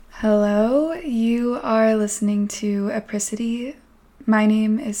Hello, you are listening to Apricity. My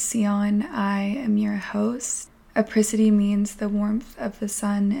name is Sion. I am your host. Apricity means the warmth of the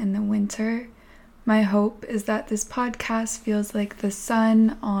sun in the winter. My hope is that this podcast feels like the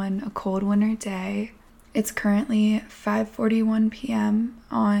sun on a cold winter day. It's currently 5:41 p.m.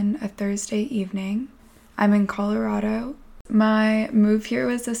 on a Thursday evening. I'm in Colorado. My move here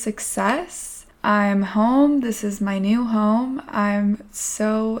was a success. I'm home. This is my new home. I'm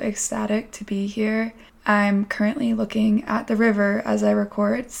so ecstatic to be here. I'm currently looking at the river as I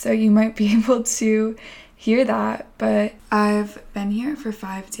record, so you might be able to hear that, but I've been here for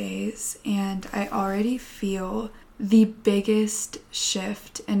 5 days and I already feel the biggest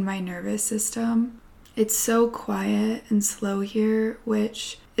shift in my nervous system. It's so quiet and slow here,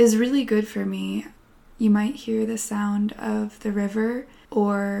 which is really good for me. You might hear the sound of the river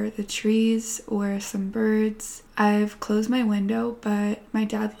or the trees or some birds. I've closed my window, but my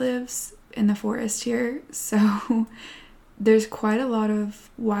dad lives in the forest here, so there's quite a lot of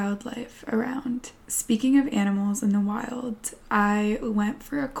wildlife around. Speaking of animals in the wild, I went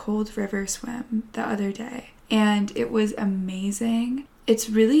for a cold river swim the other day, and it was amazing. It's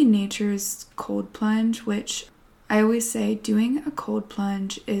really nature's cold plunge, which I always say doing a cold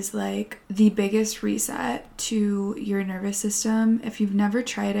plunge is like the biggest reset to your nervous system. If you've never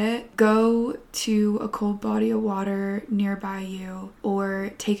tried it, go to a cold body of water nearby you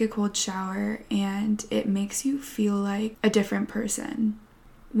or take a cold shower, and it makes you feel like a different person.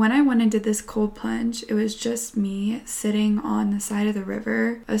 When I went and did this cold plunge, it was just me sitting on the side of the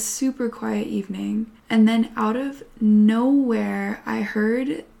river, a super quiet evening, and then out of nowhere I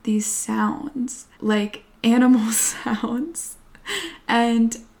heard these sounds, like animal sounds,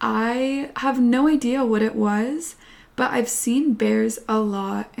 and I have no idea what it was, but I've seen bears a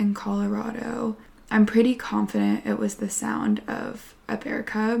lot in Colorado. I'm pretty confident it was the sound of a bear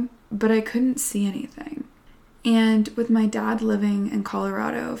cub, but I couldn't see anything. And with my dad living in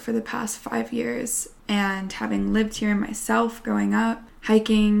Colorado for the past 5 years and having lived here myself growing up,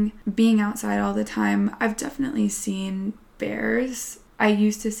 hiking, being outside all the time, I've definitely seen bears. I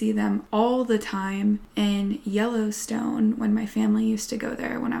used to see them all the time in Yellowstone when my family used to go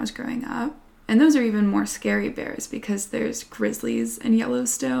there when I was growing up. And those are even more scary bears because there's grizzlies in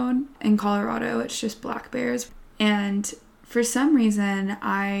Yellowstone. In Colorado, it's just black bears. And for some reason,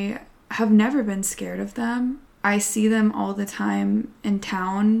 I have never been scared of them. I see them all the time in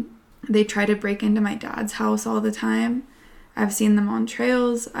town. They try to break into my dad's house all the time. I've seen them on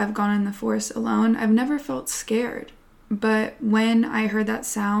trails. I've gone in the forest alone. I've never felt scared. But when I heard that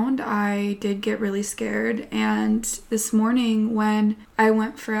sound, I did get really scared. And this morning when I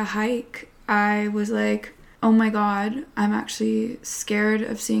went for a hike, I was like, oh my God, I'm actually scared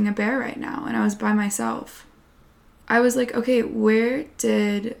of seeing a bear right now. And I was by myself. I was like, okay, where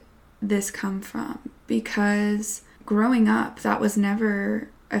did this come from? Because growing up, that was never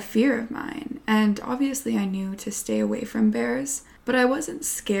a fear of mine. And obviously I knew to stay away from bears, but I wasn't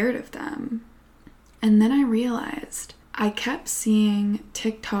scared of them. And then I realized I kept seeing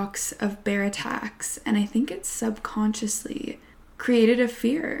TikToks of bear attacks, and I think it subconsciously created a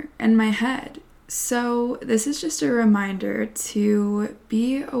fear in my head. So this is just a reminder to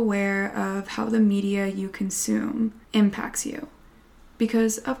be aware of how the media you consume impacts you.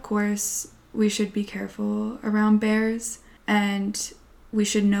 Because, of course, we should be careful around bears, and we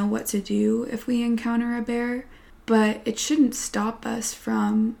should know what to do if we encounter a bear, but it shouldn't stop us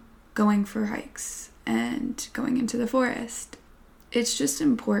from going for hikes and going into the forest. It's just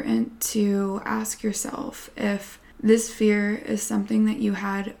important to ask yourself if this fear is something that you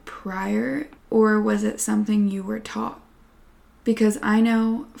had prior, or was it something you were taught? Because I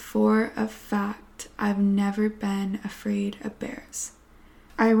know for a fact I've never been afraid of bears.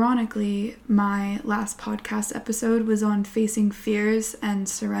 Ironically, my last podcast episode was on facing fears and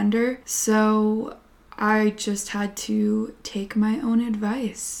surrender, so I just had to take my own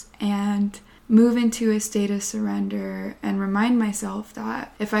advice and move into a state of surrender and remind myself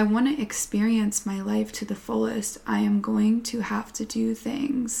that if I want to experience my life to the fullest, I am going to have to do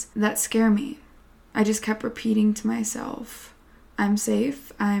things that scare me. I just kept repeating to myself, I'm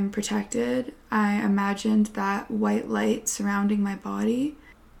safe, I'm protected. I imagined that white light surrounding my body.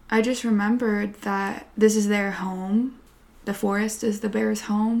 I just remembered that this is their home. The forest is the bear's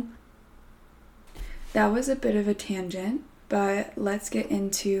home. That was a bit of a tangent, but let's get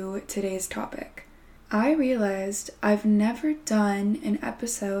into today's topic. I realized I've never done an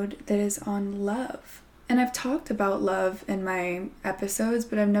episode that is on love. And I've talked about love in my episodes,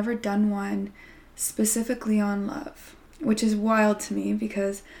 but I've never done one specifically on love, which is wild to me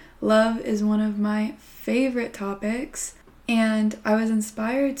because love is one of my favorite topics. And I was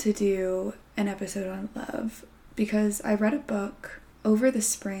inspired to do an episode on love because I read a book over the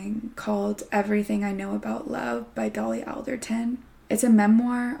spring called Everything I Know About Love by Dolly Alderton. It's a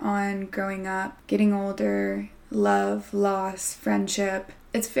memoir on growing up, getting older, love, loss, friendship.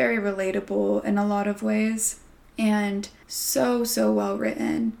 It's very relatable in a lot of ways and so well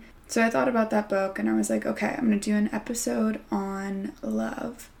written. So I thought about that book and I was like, okay, I'm going to do an episode on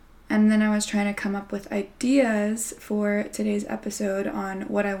love. And then I was trying to come up with ideas for today's episode on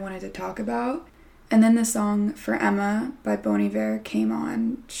what I wanted to talk about. And then the song For Emma by Bon Iver came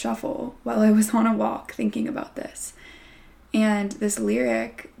on shuffle while I was on a walk thinking about this. And this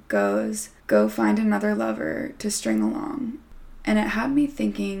lyric goes, "Go find another lover to string along." And it had me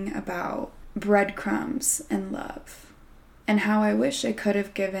thinking about breadcrumbs and love and how I wish I could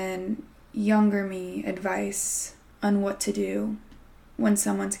have given younger me advice on what to do when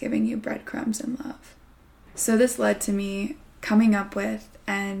someone's giving you breadcrumbs in love. So this led to me coming up with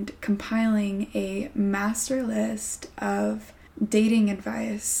and compiling a master list of dating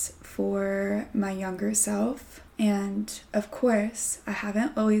advice for my younger self. And of course, I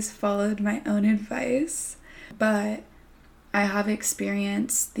haven't always followed my own advice, but I have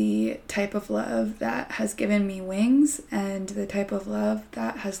experienced the type of love that has given me wings and the type of love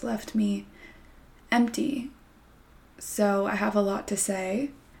that has left me empty. So I have a lot to say.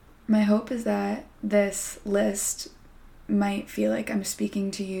 My hope is that this list might feel like I'm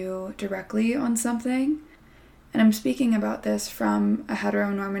speaking to you directly on something. And I'm speaking about this from a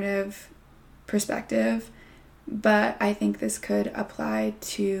heteronormative perspective, but I think this could apply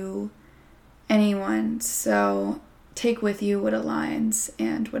to anyone. So take with you what aligns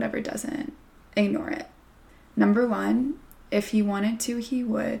and whatever doesn't, ignore it. Number 1, if he wanted to, he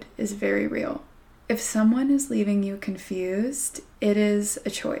would, is very real. If someone is leaving you confused, it is a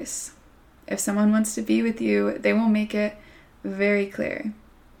choice. If someone wants to be with you, they will make it very clear.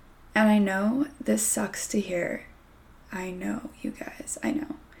 And I know this sucks to hear. I know, you guys, I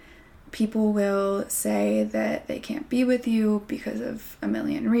know. People will say that they can't be with you because of a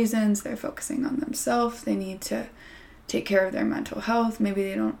million reasons. They're focusing on themselves. They need to take care of their mental health. Maybe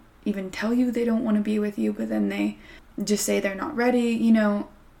they don't even tell you they don't want to be with you, but then they just say they're not ready. You know,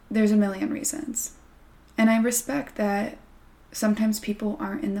 there's a million reasons. And I respect that sometimes people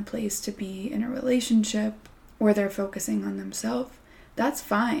aren't in the place to be in a relationship or they're focusing on themselves. That's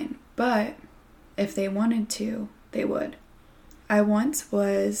fine. But if they wanted to, they would. I once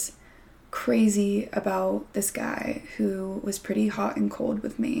was crazy about this guy who was pretty hot and cold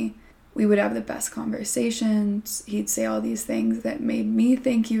with me. We would have the best conversations. He'd say all these things that made me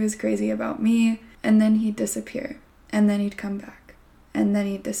think he was crazy about me, and then he'd disappear, and then he'd come back, and then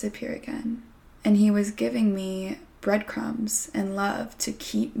he'd disappear again. And he was giving me breadcrumbs and love to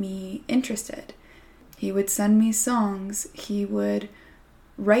keep me interested. He would send me songs. He would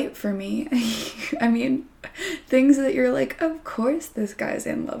write for me. I mean, things that you're like, of course this guy's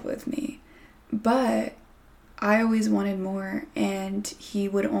in love with me. But I always wanted more, and he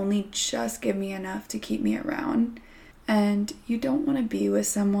would only just give me enough to keep me around. And you don't want to be with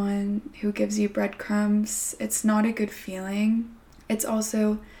someone who gives you breadcrumbs. It's not a good feeling. It's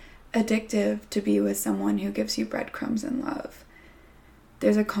also addictive to be with someone who gives you breadcrumbs in love.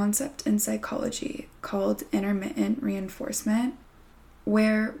 There's a concept in psychology called intermittent reinforcement,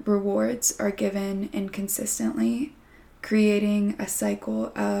 where rewards are given inconsistently, creating a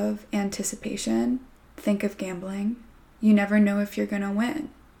cycle of anticipation. Think of gambling. You never know if you're going to win.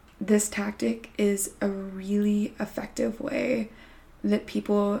 This tactic is a really effective way that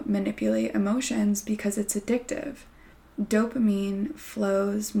people manipulate emotions because it's addictive. Dopamine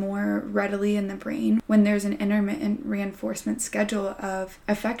flows more readily in the brain when there's an intermittent reinforcement schedule of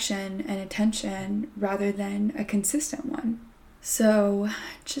affection and attention rather than a consistent one. So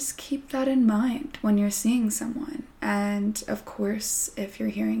just keep that in mind when you're seeing someone. And of course, if you're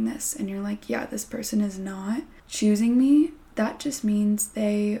hearing this and you're like, yeah, this person is not choosing me, that just means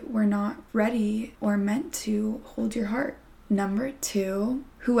they were not ready or meant to hold your heart. Number 2,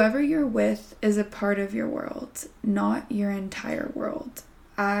 whoever you're with is a part of your world, not your entire world.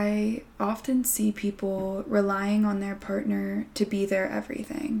 I often see people relying on their partner to be their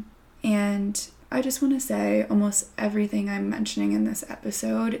everything. And I just want to say almost everything I'm mentioning in this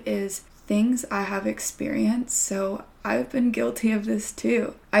episode is things I have experienced, so I've been guilty of this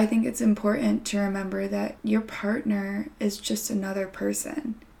too. I think it's important to remember that your partner is just another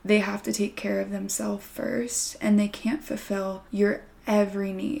person. They have to take care of themselves first, and they can't fulfill your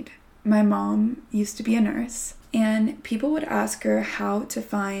every need. My mom used to be a nurse, and people would ask her how to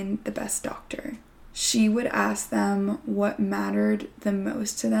find the best doctor. She would ask them what mattered the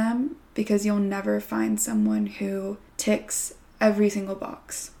most to them because you'll never find someone who ticks every single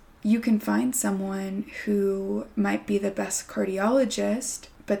box. You can find someone who might be the best cardiologist,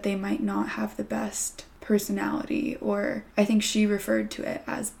 but they might not have the best personality, or I think she referred to it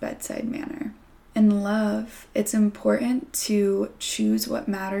as bedside manner. In love, it's important to choose what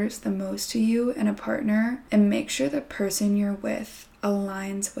matters the most to you in a partner and make sure the person you're with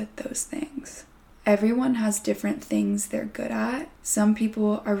aligns with those things. Everyone has different things they're good at. Some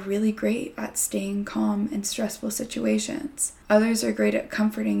people are really great at staying calm in stressful situations. Others are great at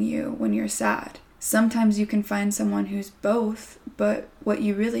comforting you when you're sad. Sometimes you can find someone who's both, but what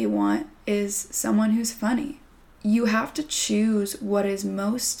you really want is someone who's funny. You have to choose what is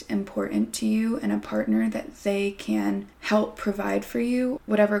most important to you in a partner that they can help provide for you,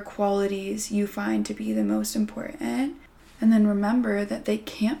 whatever qualities you find to be the most important. And then remember that they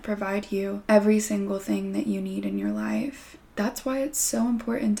can't provide you every single thing that you need in your life. That's why it's so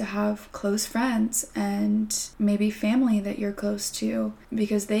important to have close friends and maybe family that you're close to,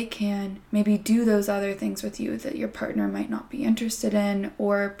 because they can maybe do those other things with you that your partner might not be interested in,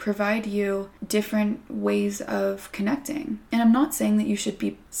 or provide you different ways of connecting. And I'm not saying that you should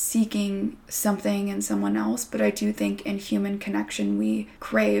be seeking something in someone else, but I do think in human connection we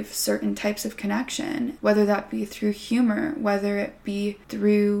crave certain types of connection, whether that be through humor, whether it be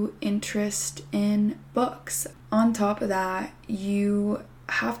through interest in books. On top of that, you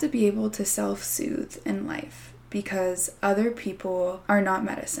have to be able to self-soothe in life, because other people are not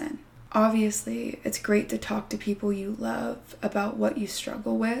medicine. Obviously, it's great to talk to people you love about what you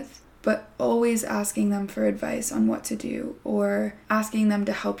struggle with, but always asking them for advice on what to do or asking them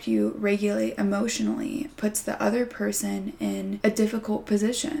to help you regulate emotionally puts the other person in a difficult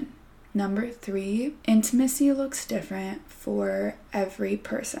position. Number 3, intimacy looks different for every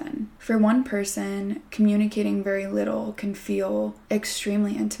person. For one person, communicating very little can feel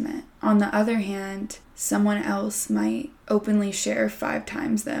extremely intimate. On the other hand, someone else might openly share 5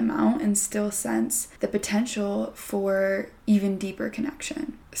 times the amount and still sense the potential for even deeper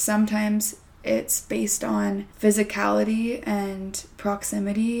connection. Sometimes it's based on physicality and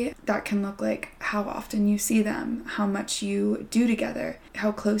proximity. That can look like how often you see them, how much you do together,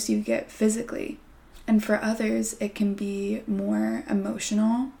 how close you get physically. And for others, it can be more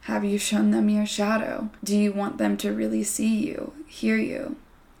emotional. Have you shown them your shadow? Do you want them to really see you, hear you?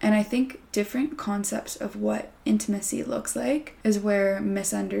 And I think different concepts of what intimacy looks like is where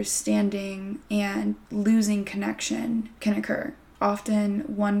misunderstanding and losing connection can occur. Often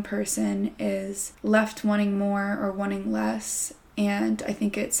one person is left wanting more or wanting less, and I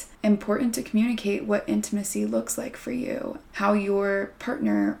think it's important to communicate what intimacy looks like for you, how your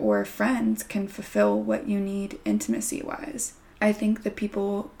partner or friends can fulfill what you need intimacy-wise. I think the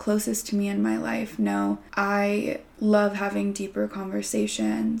people closest to me in my life know I love having deeper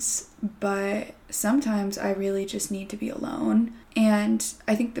conversations, but sometimes I really just need to be alone, and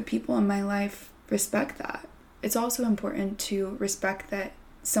I think the people in my life respect that. It's also important to respect that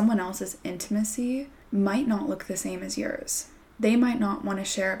someone else's intimacy might not look the same as yours. They might not want to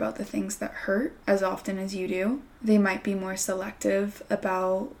share about the things that hurt as often as you do. They might be more selective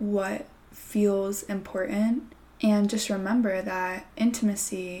about what feels important. And just remember that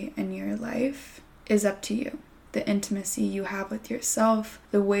intimacy in your life is up to you. The intimacy you have with yourself,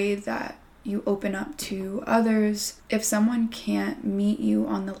 the way that you open up to others. If someone can't meet you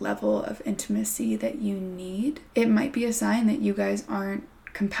on the level of intimacy that you need, it might be a sign that you guys aren't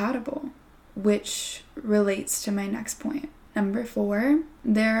compatible, which relates to my next point. Number 4,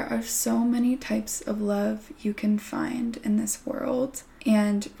 there are so many types of love you can find in this world,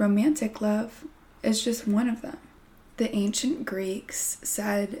 and romantic love is just one of them. The ancient Greeks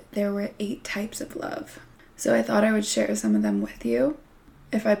said there were 8 types of love, so I thought I would share some of them with you.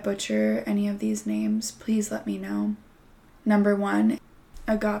 If I butcher any of these names, please let me know. Number 1,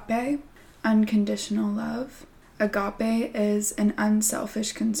 agape, unconditional love. Agape is an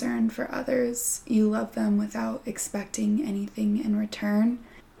unselfish concern for others. You love them without expecting anything in return.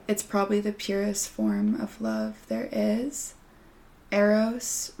 It's probably the purest form of love there is.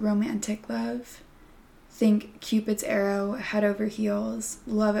 Eros, romantic love. Think Cupid's arrow, head over heels,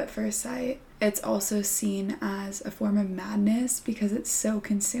 love at first sight. It's also seen as a form of madness because it's so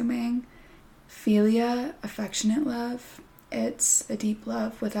consuming. Philia, affectionate love. It's a deep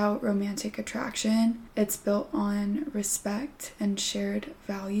love without romantic attraction. It's built on respect and shared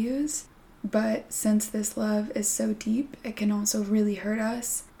values. But since this love is so deep, it can also really hurt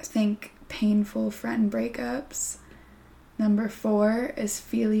us. Think painful friend breakups. Number 4 is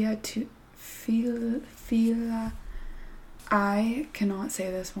philia. I cannot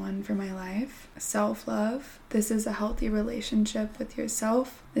say this one for my life. Self-love. This is a healthy relationship with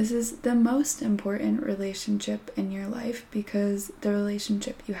yourself. This is the most important relationship in your life because the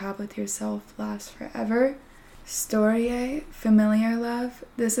relationship you have with yourself lasts forever. Storge, familiar love.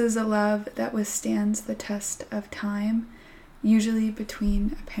 This is a love that withstands the test of time, usually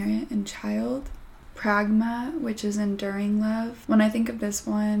between a parent and child. Pragma, which is enduring love. When I think of this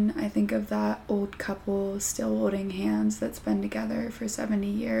one, I think of that old couple still holding hands that's been together for 70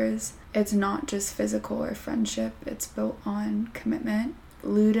 years. It's not just physical or friendship, it's built on commitment.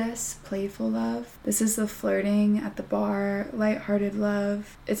 Ludus, playful love. This is the flirting at the bar, lighthearted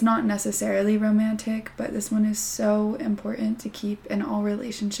love. It's not necessarily romantic, but this one is so important to keep in all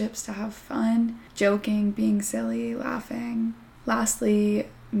relationships, to have fun, joking, being silly, laughing. Lastly,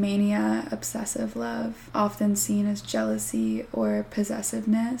 mania, obsessive love, often seen as jealousy or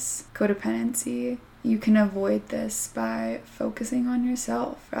possessiveness, codependency. You can avoid this by focusing on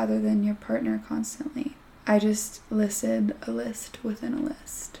yourself rather than your partner constantly. I just listed a list within a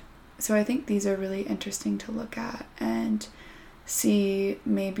list. So I think these are really interesting to look at and see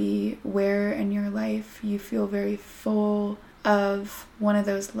maybe where in your life you feel very full of one of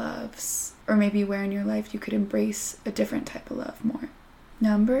those loves, or maybe where in your life you could embrace a different type of love more.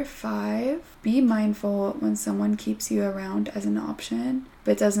 Number 5, be mindful when someone keeps you around as an option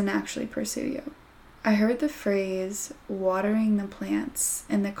but doesn't actually pursue you. I heard the phrase watering the plants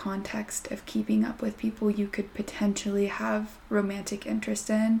in the context of keeping up with people you could potentially have romantic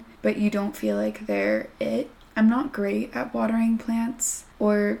interest in, but you don't feel like they're it. I'm not great at watering plants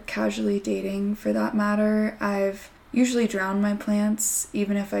or casually dating for that matter. I've usually drowned my plants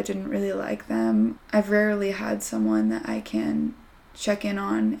even if I didn't really like them. I've rarely had someone that I can check in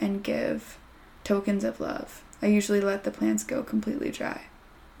on and give tokens of love. I usually let the plants go completely dry.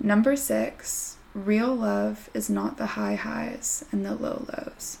 Number 6, real love is not the high highs and the low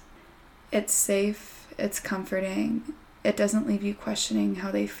lows. It's safe, it's comforting, it doesn't leave you questioning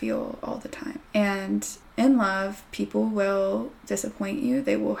how they feel all the time. And in love, people will disappoint you,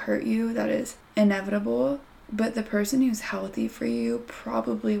 they will hurt you, that is inevitable. But the person who's healthy for you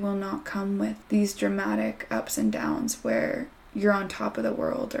probably will not come with these dramatic ups and downs where you're on top of the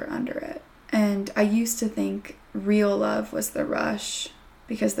world or under it. And I used to think real love was the rush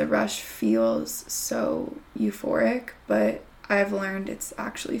because the rush feels so euphoric, but I've learned it's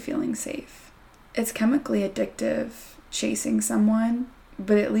actually feeling safe. It's chemically addictive chasing someone,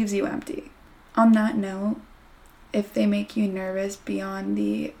 but it leaves you empty. On that note, if they make you nervous beyond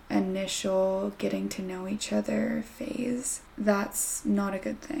the initial getting to know each other phase, that's not a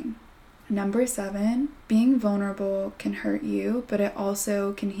good thing. Number 7, being vulnerable can hurt you, but it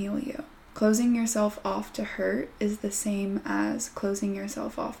also can heal you. Closing yourself off to hurt is the same as closing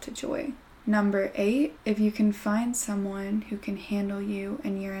yourself off to joy. Number 8, if you can find someone who can handle you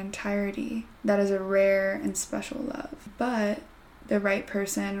in your entirety, that is a rare and special love. But the right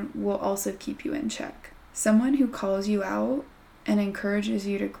person will also keep you in check. Someone who calls you out and encourages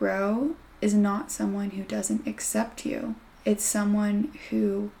you to grow is not someone who doesn't accept you. It's someone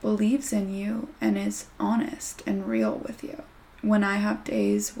who believes in you and is honest and real with you. When I have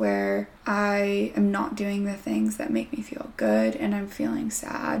days where I am not doing the things that make me feel good and I'm feeling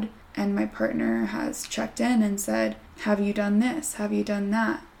sad, and my partner has checked in and said, have you done this? Have you done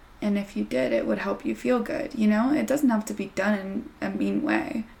that? And if you did, it would help you feel good. You know, it doesn't have to be done in a mean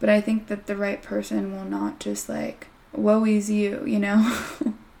way. But I think that the right person will not just like, woe is you, you know?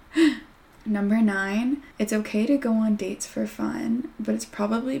 Number 9, it's okay to go on dates for fun, but it's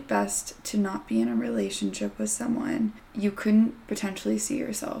probably best to not be in a relationship with someone you couldn't potentially see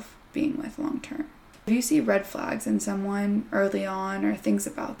yourself being with long term. If you see red flags in someone early on or things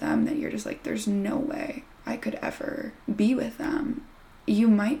about them that you're just like, there's no way I could ever be with them, you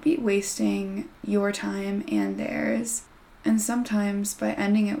might be wasting your time and theirs. And sometimes by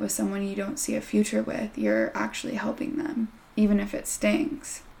ending it with someone you don't see a future with, you're actually helping them, even if it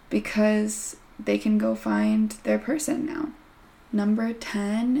stings, because they can go find their person now. Number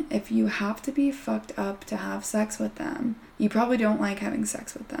 10, if you have to be fucked up to have sex with them, you probably don't like having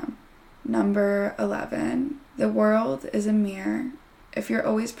sex with them. Number 11, the world is a mirror. If you're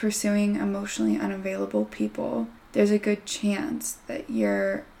always pursuing emotionally unavailable people, there's a good chance that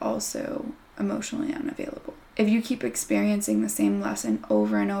you're also emotionally unavailable. If you keep experiencing the same lesson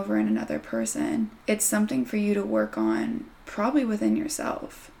over and over in another person, it's something for you to work on, probably within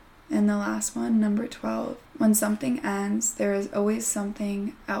yourself. And the last one, number 12, when something ends, there is always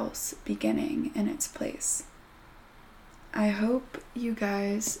something else beginning in its place. I hope you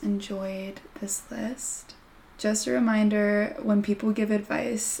guys enjoyed this list. Just a reminder, when people give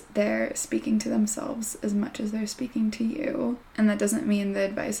advice, they're speaking to themselves as much as they're speaking to you. And that doesn't mean the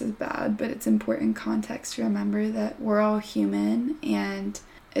advice is bad, but it's important context to remember that we're all human and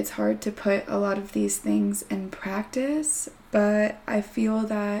it's hard to put a lot of these things in practice, but I feel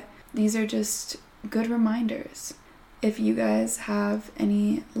that these are just good reminders. If you guys have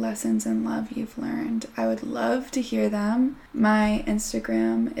any lessons in love you've learned, I would love to hear them. My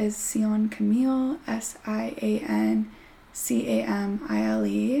Instagram is Sion Camille, SIANCAMILE.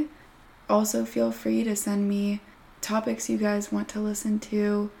 Also, feel free to send me topics you guys want to listen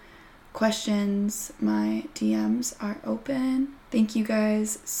to, questions. My DMs are open. Thank you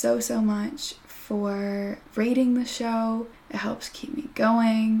guys so much for rating the show. It helps keep me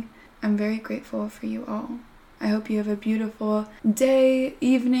going. I'm very grateful for you all. I hope you have a beautiful day,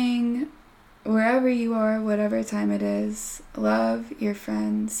 evening, wherever you are, whatever time it is. Love, your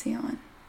friend, Sion.